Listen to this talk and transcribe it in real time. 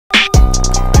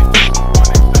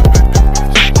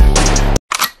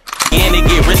And it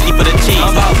get risky for the cheese.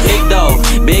 I'm about big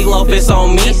though, big loaf is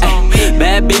on me.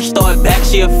 Bad bitch start back,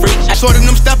 she a freak. Sorting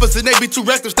them steppers and they be too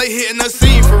reckless, they hitting the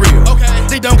scene for real. Okay.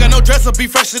 They don't got no dress up, be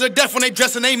fresh to the death when they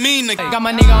dressing, they mean nigga. Got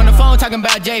my nigga on the phone talking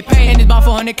about J Pay and it's about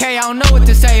 400K. I don't know what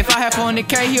to say. If I had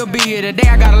 400K, he'll be here today.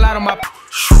 I got a lot on my.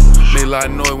 Made a lot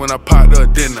of noise when I popped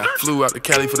up, didn't I? Flew out to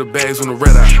Cali for the bags on the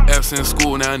red eye. F's in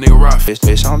school, now a nigga rock.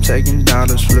 Bitch, I'm taking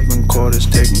dollars, flipping quarters,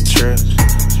 taking trips.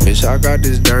 Bitch, I got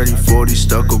this dirty 40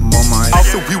 stuck up on my head. I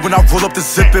feel weak when I roll up the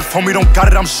zip. If homie don't got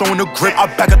it, I'm showing the grip. I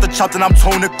back at the chop, then I'm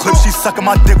towing the clip. She sucking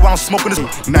my dick while I'm smoking this.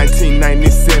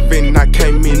 1997, I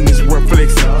came in this world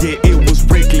flexing. Yeah, it was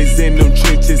reckless in them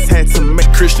trenches. Had to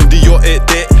make Christian Dior at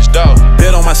that.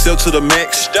 Bet on myself to the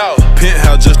max.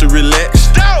 Penthouse just to relax.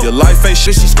 Your life ain't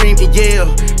shit. She scream and yell.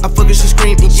 I fuck her, she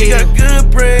scream and yell. She got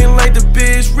good brain like the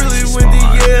bitch really went to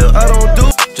yell. I don't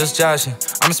do. Just joshing,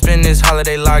 I'm spending this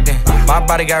holiday locked in. My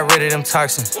body got rid of them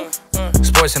toxins.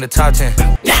 Sports in the top 10.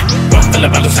 Yeah, full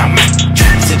of others on me.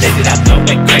 Today that I'm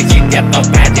going crazy, yeah, I'm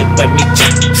riding with me.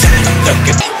 Look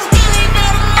at me.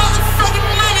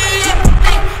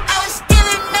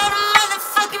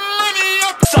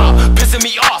 Stop pissing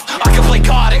me off. I can play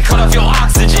God and cut off your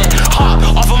oxygen. Hop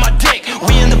off of my dick,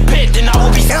 we in the pit, then I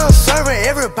will be. I'm serving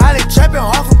everybody, trapping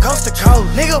off from coast to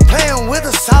coast. Nigga playing with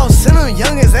the sauce, send them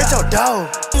youngins at your door.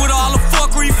 With all the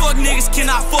fuckery, fuck niggas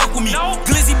cannot fuck with me.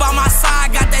 Glizzy by my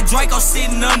side, got that Draco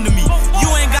sitting under me. You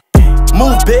ain't got.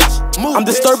 Move, bitch. Move, I'm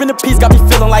disturbing the peace, got me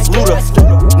feeling like Luda.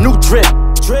 New drip.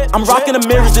 I'm rocking the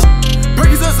mirrors, just.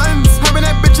 Breaking us and swerving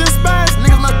that bitch in spaz.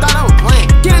 Niggas must thought I was playing.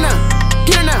 Get in there,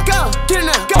 get in there, go, get in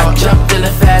there, go. Jumped in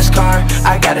a fast car,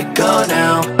 I gotta go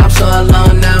now. I'm so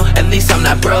alone now, at least I'm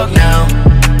not broke now.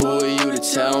 Who are you to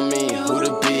tell me who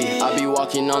to be? I be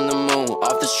walking on the moon,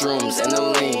 off the shrooms and the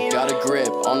lean. Got a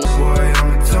grip on the. Boy,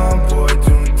 I'm a tomboy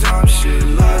doing dumb shit.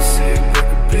 Love sick,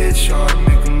 break a bitch hard,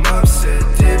 make them upset.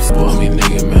 Dips. Boy, me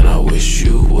nigga, man, I wish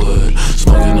you would.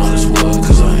 Smoking on this wood,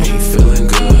 cause I ain't feeling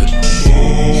good.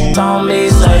 On me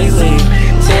lately,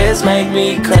 tears make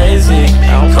me crazy.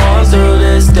 I'm going through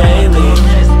this daily.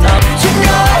 You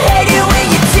know I hate it when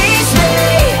you tease me.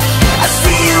 I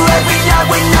see you every night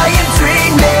when I am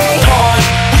dreaming.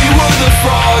 We were the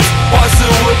frogs, while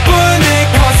still we're burning,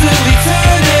 constantly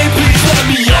turning. Please let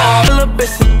me off. A little bit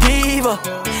sativa,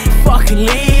 fucking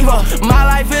leave her. My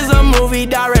life is a movie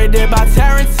directed by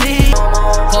Tarantino.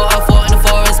 Pour out 4 in the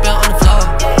forest, spent on the floor.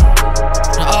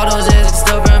 And all those years, I can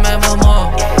still remember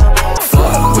more.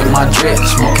 With my drip,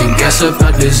 smoking gas up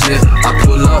at this zip. I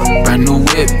pull up, brand new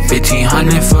whip,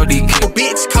 1500 for the kid.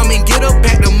 Bitch, come and get up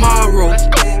back tomorrow.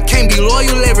 Can't be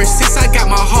loyal ever since I got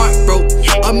my heart broke.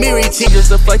 A mirror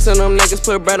Just a flex on them niggas,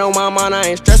 put bread on my mind, I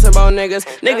ain't stressing about niggas.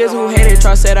 Niggas who hated,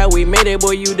 try said that we made it,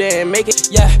 boy, you didn't make it.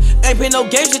 Yeah, ain't been no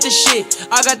games with this shit.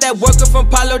 I got that worker from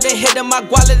Palo, they hit in my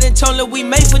wallet and told them we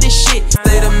made for this shit.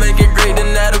 Say to make it great,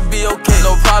 then that'll be okay.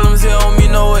 No problems here on me,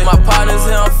 no way. My partners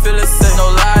here, I'm feeling safe. No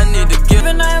lie, I need to give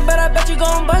Nothing, but I bet you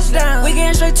gon' bust down. We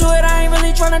getting straight to it, I ain't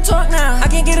really tryna talk now. I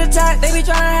can't get attacked, they be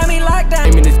tryna have me locked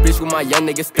down. I'm in this bitch with my young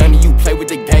niggas stunning. You play with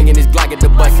the gang and this Glock at the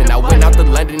bus. And I went out to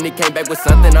London and came back with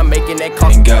something. I'm making that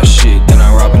call. Ain't got shit, then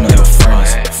I robbing up your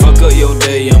friends. Fuck up your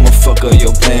day, I'ma fuck up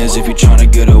your plans. If you tryna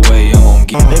get away, I won't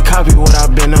get. They copy what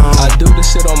I've been on. I do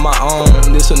this shit on my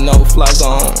own. This a no-fly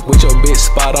zone. With your bitch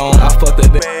spot on. I fucked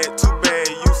that. Bad, too bad,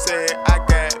 you said I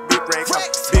got big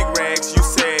racks. Big racks, you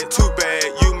said too bad,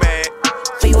 you mad.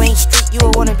 So you ain't street, you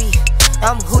a wannabe.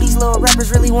 I'm who these little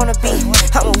rappers really wanna be.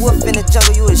 I'm a wolf in the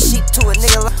jungle, you a sheep to a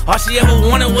nigga like. All she ever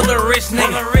wanted was a rich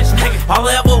nigga. All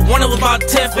I ever wanted was about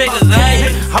 10 figures,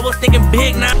 ayy. I was thinking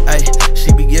big now. Ay,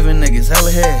 she be giving niggas hella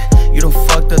head. You done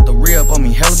fucked up the re-up on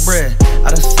me, hella bread.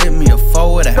 I done sent me a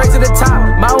forward out. Straight to the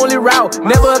top, my only route.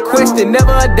 Never a question,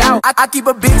 never a doubt. I keep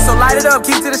a beat, so light it up.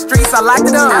 Keep to the streets, I light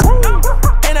it up.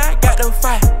 And I got the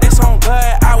fight, that's on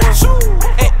God, I will shoot.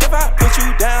 And if I put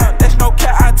you down, that's no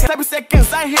cap, I tell. 7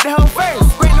 seconds, I hit the whole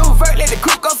first. Brand new vert, let the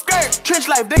coupe go skirt. Trench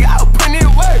life, nigga, I was putting in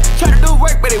work. Try to do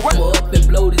work, but it work. Up and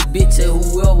blow this bitch at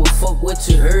whoever, fuck what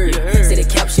you heard. Say the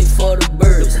cap shit for the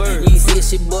birds. You see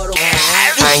shit but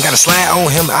I ain't gotta slide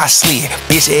on him, I slid.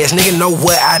 Bitch ass nigga know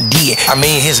what I did. I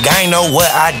mean, his gang know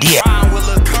what I did. I'm with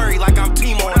Lil Curry like I'm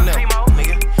Timo on them.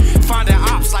 Finding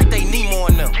ops like they Nemo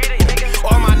on them.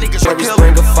 All my niggas are killers.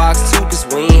 Bring a fox too, cause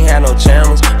we ain't had no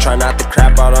channels. Try not to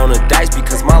crap out on the dice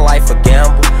because my life a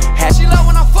gamble. She love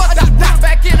when I fuck, I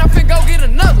back in, I finna go get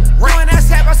another. Run ass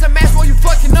tap, I said match while you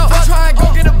fucking up. Try and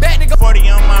go get a bat, nigga. 40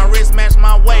 on my wrist, match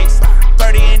my waist.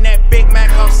 30 in that Big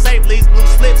Mac off safe, leaves blue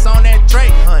slips on that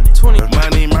Drake. 20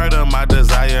 money, murder, my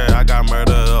desire. I got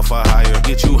murder up for hire.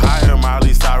 Get you higher,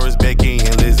 Miley Cyrus, Becky,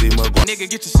 and Lizzie McGuire. nigga,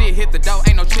 get your shit, hit the door.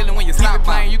 Ain't no chillin' when you stop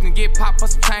playing. You can get popped for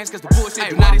some change, cause the bullshit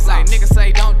do not say. Niggas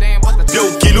say don't damn, but the Bien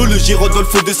au kilo, le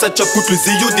Girodolfo de sa chop coûte le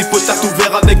zéyo. Des potards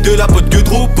ouverts avec de la vodka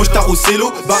trop. Poche-tard au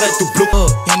cello, barrette au bloc.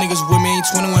 Young niggas with me, ain't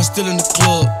 21, still in the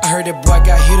club. I heard that boy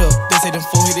got hit up. They say them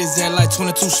 4 hit his ass like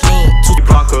 22 slugs.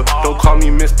 Blocker, don't call me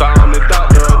mister, I'm the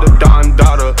doctor, the Don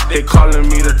daughter. They calling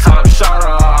me the top shotter.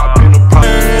 I've been a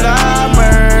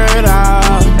murder.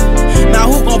 Now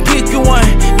who gon' pick you one?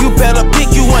 You better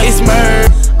pick you one. It's murder.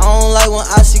 I don't like when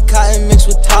I see cotton mixed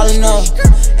with Tylenol.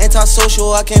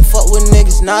 Antisocial, I can't fuck with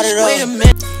niggas, not at all. Wait a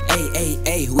minute.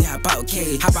 Hey, we hop out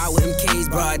K. Hop out with them K's,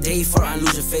 broad day, for I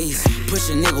lose your face. Push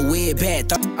a nigga way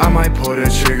bad. I might pull the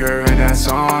trigger and that's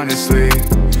honestly.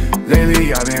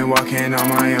 Lately I've been walking on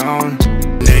my own.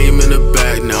 Name in the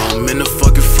back, now I'm in the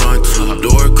fucking front.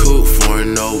 Two-door coupe,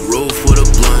 foreign, no roof with a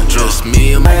blunt. Just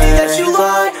me and my that you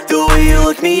lie, the way you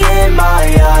look me in my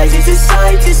eyes, it's a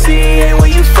sight to see. And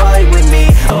when you fight with me,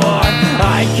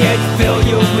 I can't feel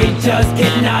you, we just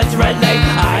cannot relate.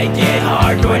 I get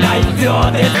hard when I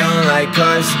feel this. I don't like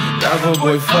us, rapper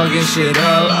boy fucking shit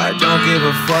up. I don't give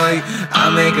a fuck, I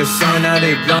make a song, now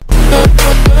they blow.